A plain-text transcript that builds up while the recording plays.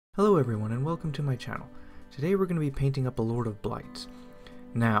Hello everyone and welcome to my channel. Today we're going to be painting up a Lord of Blights.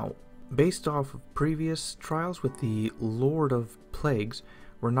 Now, based off of previous trials with the Lord of Plagues,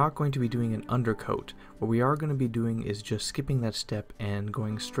 we're not going to be doing an undercoat. What we are going to be doing is just skipping that step and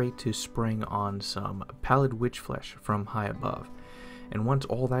going straight to spraying on some pallid witch flesh from high above. And once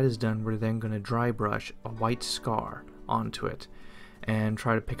all that is done, we're then going to dry brush a white scar onto it and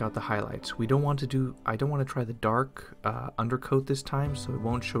try to pick out the highlights. I don't want to try the dark undercoat this time, so it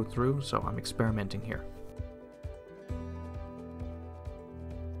won't show through, so I'm experimenting here.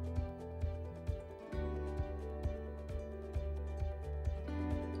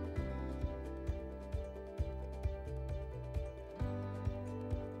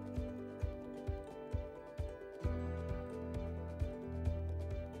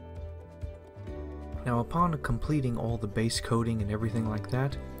 Now upon completing all the base coating and everything like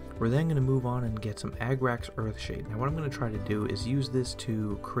that, we're then going to move on and get some Agrax Earthshade. Now what I'm going to try to do is use this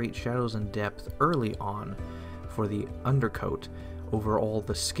to create shadows and depth early on for the undercoat over all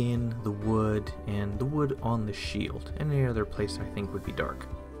the skin, the wood, and the wood on the shield, and any other place I think would be dark.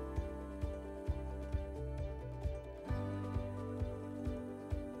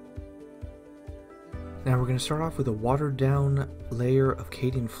 Now we're going to start off with a watered down layer of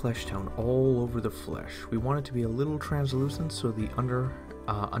Cadian flesh tone all over the flesh. We want it to be a little translucent so the under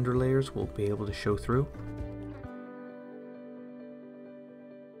layers will be able to show through.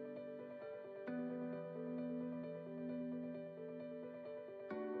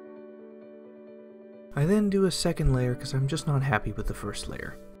 I then do a second layer because I'm just not happy with the first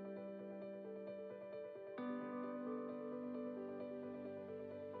layer.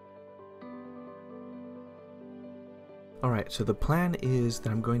 Alright, so the plan is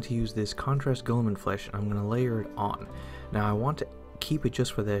that I'm going to use this contrast Guilliman flesh and I'm going to layer it on. Now I want to keep it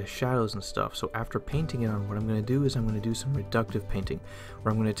just for the shadows and stuff, so after painting it on, what I'm going to do is I'm going to do some reductive painting,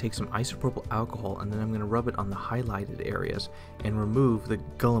 where I'm going to take some isopropyl alcohol and then I'm going to rub it on the highlighted areas and remove the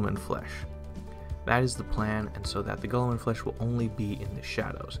Guilliman flesh. That is the plan, and so that the Guilliman flesh will only be in the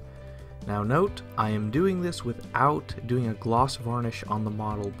shadows. Now note, I am doing this without doing a gloss varnish on the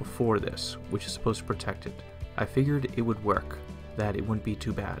model before this, which is supposed to protect it. I figured it would work, that it wouldn't be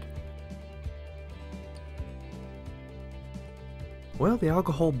too bad. Well, the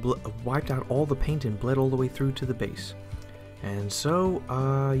alcohol wiped out all the paint and bled all the way through to the base. And so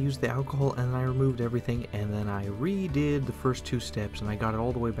I used the alcohol and I removed everything, and then I redid the first two steps and I got it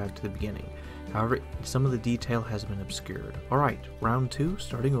all the way back to the beginning. However, some of the detail has been obscured. Alright, round 2,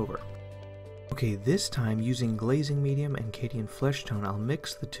 starting over. Okay, this time using glazing medium and Cadian flesh tone, I'll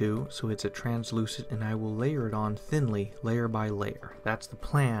mix the two so it's a translucent, and I will layer it on thinly, layer by layer. That's the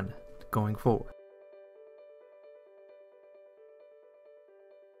plan going forward.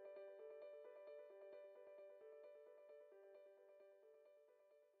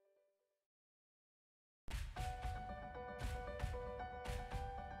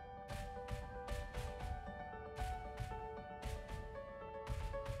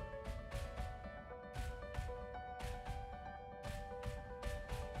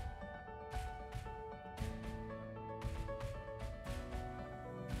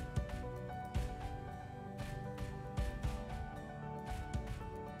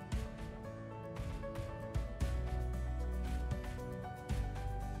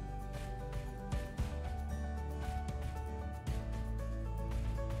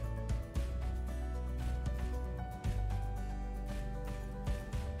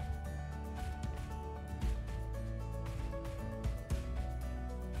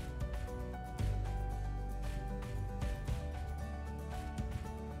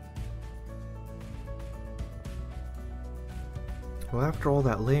 Well, after all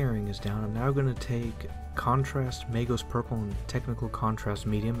that layering is down, I'm now going to take contrast Magos Purple and technical contrast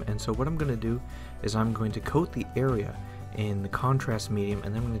medium, and so what I'm going to do is I'm going to coat the area in the contrast medium,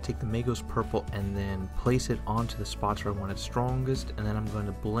 and then I'm going to take the Magos Purple and then place it onto the spots where I want it strongest, and then I'm going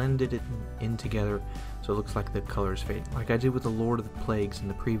to blend it in together so it looks like the color is fading, like I did with the Lord of the Plagues in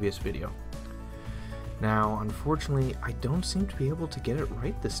the previous video. Now, unfortunately, I don't seem to be able to get it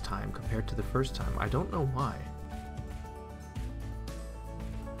right this time compared to the first time. I don't know why.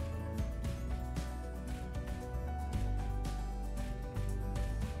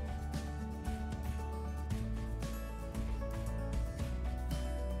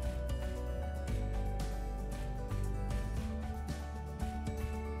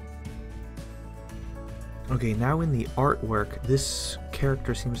 Okay, now in the artwork, this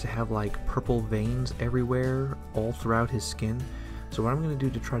character seems to have like purple veins everywhere, all throughout his skin. So what I'm going to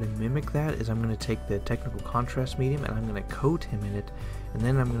do to try to mimic that is I'm going to take the technical contrast medium and I'm going to coat him in it, and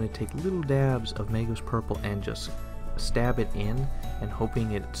then I'm going to take little dabs of Magos Purple and just stab it in and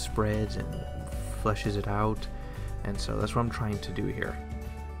hoping it spreads and fleshes it out, and so that's what I'm trying to do here.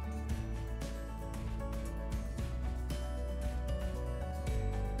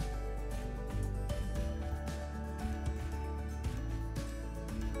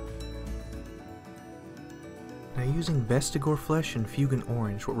 Now, using Vestigore flesh and Fugan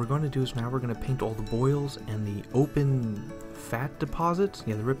orange, what we're going to do is now we're going to paint all the boils and the open fat deposits.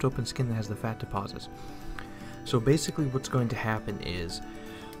 Yeah, the ripped open skin that has the fat deposits. So basically what's going to happen is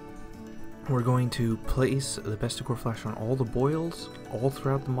we're going to place the Vestigore flesh on all the boils all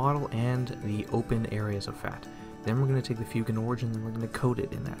throughout the model and the open areas of fat. Then we're going to take the Fugan orange and then we're going to coat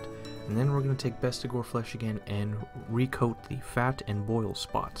it in that. And then we're going to take Vestigore flesh again and recoat the fat and boil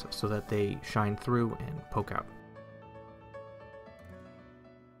spots so that they shine through and poke out.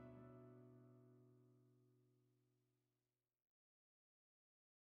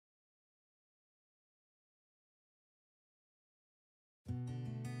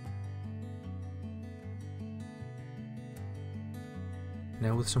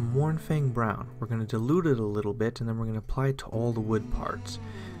 Now with some Mournfang Brown, we're going to dilute it a little bit and then we're going to apply it to all the wood parts.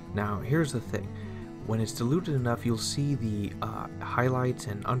 Now here's the thing, when it's diluted enough you'll see the highlights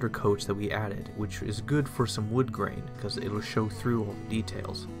and undercoats that we added, which is good for some wood grain because it'll show through all the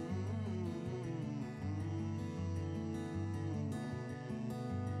details.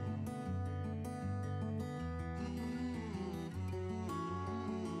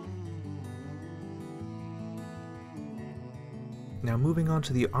 Now moving on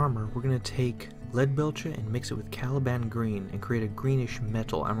to the armor, we're going to take Leadbelcher and mix it with Caliban green and create a greenish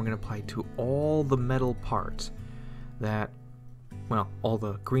metal, and we're going to apply it to all the metal parts all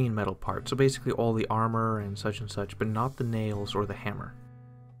the green metal parts, so basically all the armor and such, but not the nails or the hammer.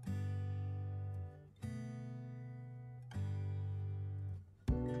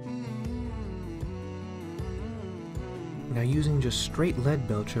 Now using just straight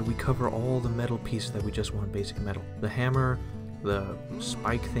Leadbelcher, we cover all the metal pieces that we just want basic metal. The hammer, the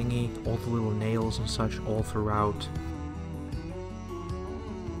spike thingy, all the little nails and such all throughout.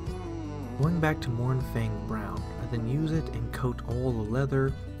 Going back to Mournfang Brown, I then use it and coat all the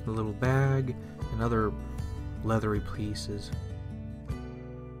leather, the little bag, and other leathery pieces.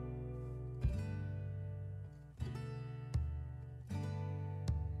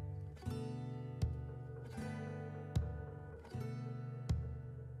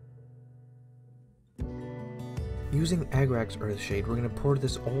 Using Agrax Earthshade, we're going to pour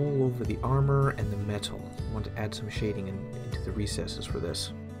this all over the armor and the metal. I want to add some shading into the recesses for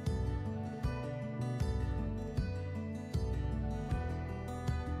this.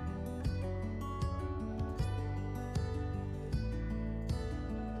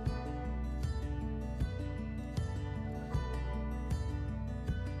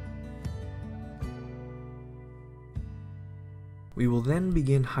 We will then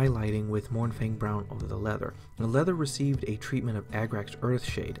begin highlighting with Mournfang Brown over the leather. The leather received a treatment of Agrax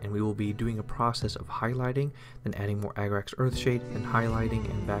Earthshade, and we will be doing a process of highlighting, then adding more Agrax Earthshade, and highlighting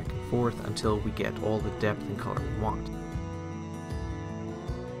and back and forth until we get all the depth and color we want.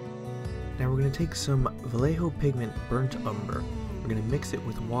 Now we're going to take some Vallejo Pigment Burnt Umber. We're going to mix it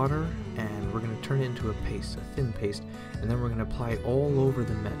with water, and we're going to turn it into a paste, a thin paste, and then we're going to apply it all over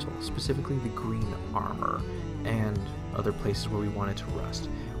the metal, specifically the green armor and other places where we want it to rust.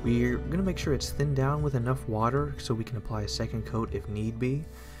 We're going to make sure it's thinned down with enough water so we can apply a second coat if need be,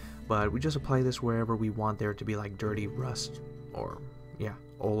 but we just apply this wherever we want there to be like dirty rust or, yeah,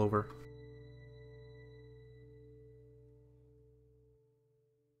 all over.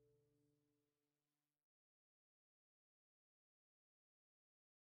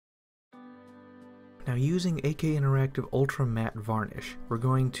 Now using AK Interactive Ultra Matte Varnish, we're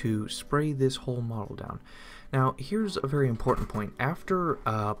going to spray this whole model down. Now here's a very important point. After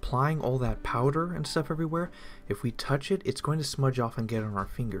applying all that powder and stuff everywhere, if we touch it, it's going to smudge off and get on our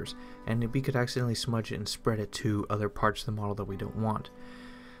fingers, and we could accidentally smudge it and spread it to other parts of the model that we don't want.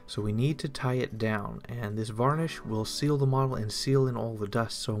 So we need to tie it down, and this varnish will seal the model and seal in all the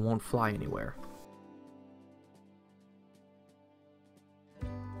dust so it won't fly anywhere.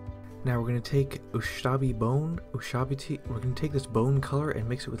 Now we're going to take Ushabi bone, we're going to take this bone color and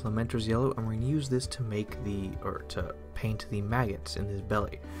mix it with Lamenter's yellow, and we're going to use this to to paint the maggots in his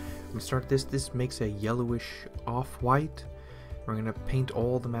belly. We start this makes a yellowish off-white. We're going to paint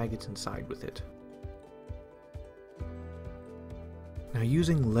all the maggots inside with it. Now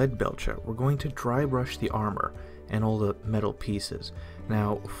using Leadbelcher, we're going to dry brush the armor and all the metal pieces.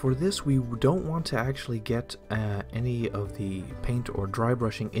 Now for this we don't want to actually get any of the paint or dry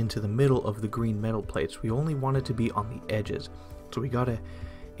brushing into the middle of the green metal plates. We only want it to be on the edges. So we gotta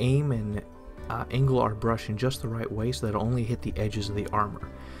aim and angle our brush in just the right way so that it'll only hit the edges of the armor.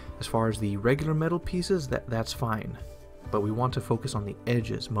 As far as the regular metal pieces, that's fine, but we want to focus on the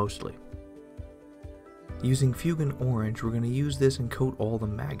edges mostly. Using Fugan Orange, we're going to use this and coat all the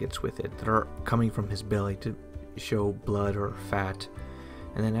maggots with it that are coming from his belly to show blood or fat.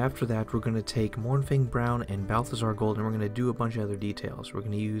 And then after that, we're going to take Mournfang Brown and Balthazar Gold, and we're going to do a bunch of other details. We're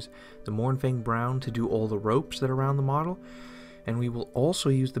going to use the Mournfang Brown to do all the ropes that are around the model, and we will also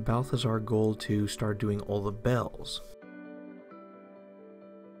use the Balthazar Gold to start doing all the bells.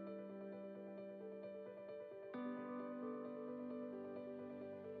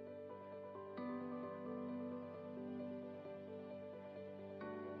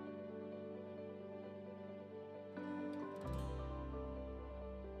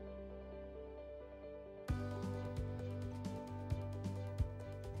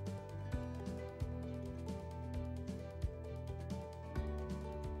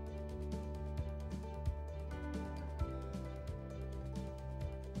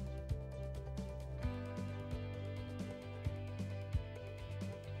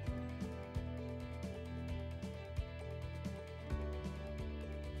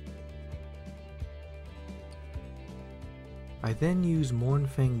 I then use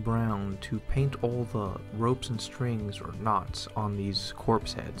Mournfang Brown to paint all the ropes and strings or knots on these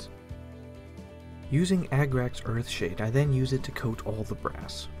corpse heads. Using Agrax Earthshade, I then use it to coat all the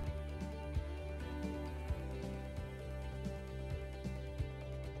brass.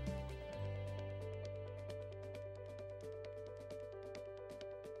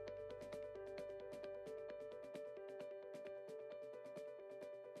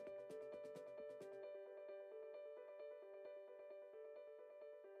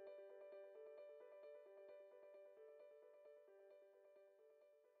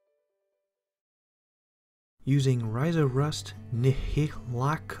 Using Rhiza Rust,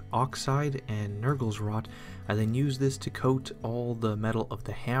 Nihilak Oxide, and Nurgle's Rot, I then use this to coat all the metal of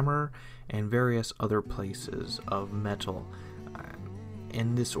the hammer and various other places of metal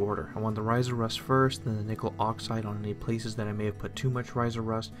in this order. I want the Rhiza Rust first, then the Nickel Oxide on any places that I may have put too much Rhiza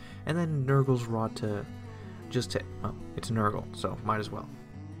Rust, and then Nurgle's Rot to well, it's Nurgle, so might as well.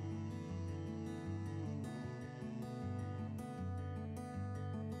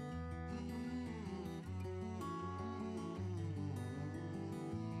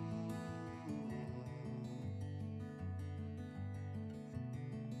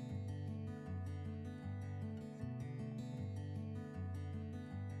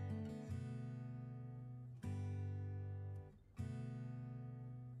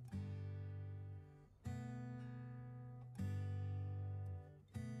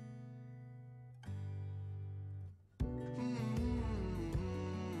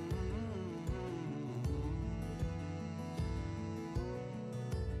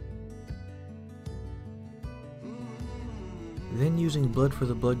 Then using Blood for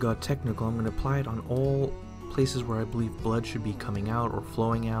the Blood God Technical, I'm going to apply it on all places where I believe blood should be coming out or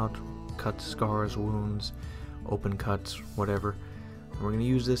flowing out, cuts, scars, wounds, open cuts, whatever. And we're going to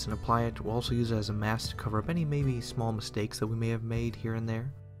use this and apply it. We'll also use it as a mask to cover up any maybe small mistakes that we may have made here and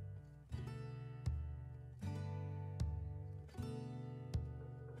there.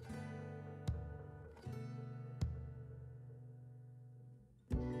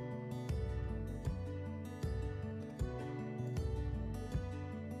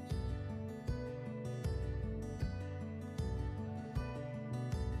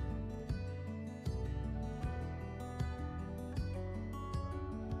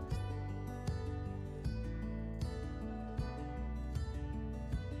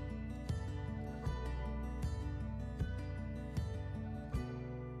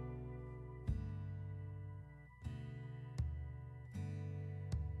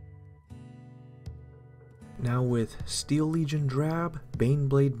 Now with Steel Legion Drab,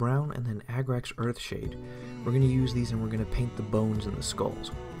 Baneblade Brown, and then Agrax Earthshade, we're going to use these and we're going to paint the bones and the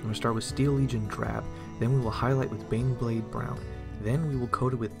skulls. I'm going to start with Steel Legion Drab, then we will highlight with Baneblade Brown, then we will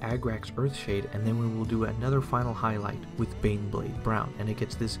coat it with Agrax Earthshade, and then we will do another final highlight with Baneblade Brown, and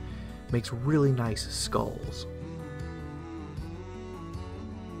it makes really nice skulls.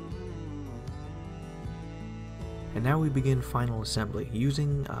 And now we begin final assembly,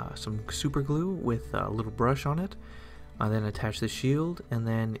 using some super glue with a little brush on it. I then attach the shield, and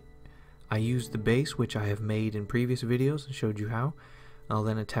then I use the base, which I have made in previous videos and showed you how. I'll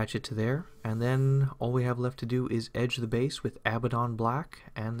then attach it to there, and then all we have left to do is edge the base with Abaddon Black,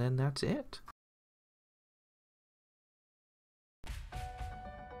 and then that's it.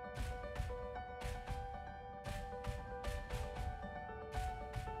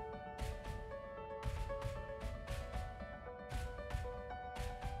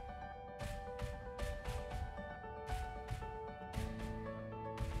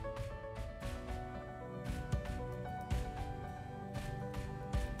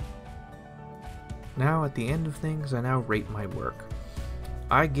 now at the end of things, I now rate my work.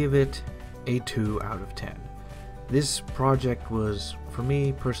 I give it a 2 out of 10. This project was, for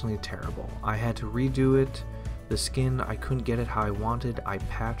me personally, terrible. I had to redo it. The skin, I couldn't get it how I wanted. I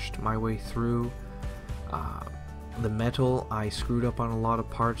patched my way through. The metal, I screwed up on a lot of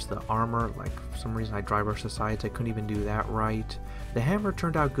parts. The armor, like for some reason I dry brushed the sides, I couldn't even do that right. The hammer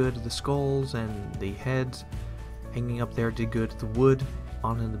turned out good. The skulls and the heads hanging up there did good. The wood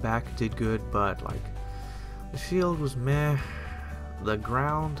on in the back did good, but like the shield was meh. The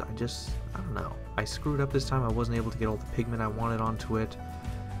ground, I don't know. I screwed up this time. I wasn't able to get all the pigment I wanted onto it.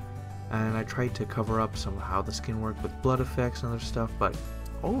 And I tried to cover up some of how the skin worked with blood effects and other stuff, but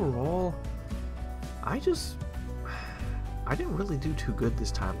overall, I didn't really do too good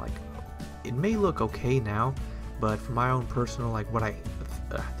this time. Like, it may look okay now, but for my own personal, like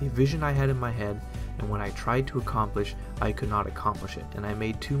the vision I had in my head and what I tried to accomplish, I could not accomplish it, and I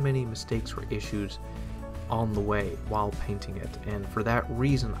made too many mistakes or issues on the way while painting it, and for that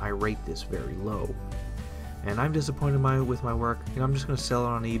reason I rate this very low. And I'm disappointed with my work. You know, I'm just going to sell it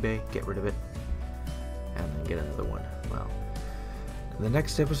on eBay, get rid of it, and then get another one. Well, in the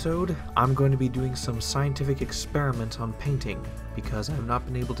next episode, I'm going to be doing some scientific experiments on painting, because I've not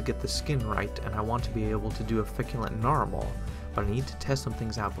been able to get the skin right, and I want to be able to do a feculent normal, but I need to test some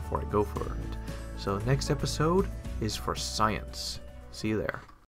things out before I go for it. So next episode is for science. See you there.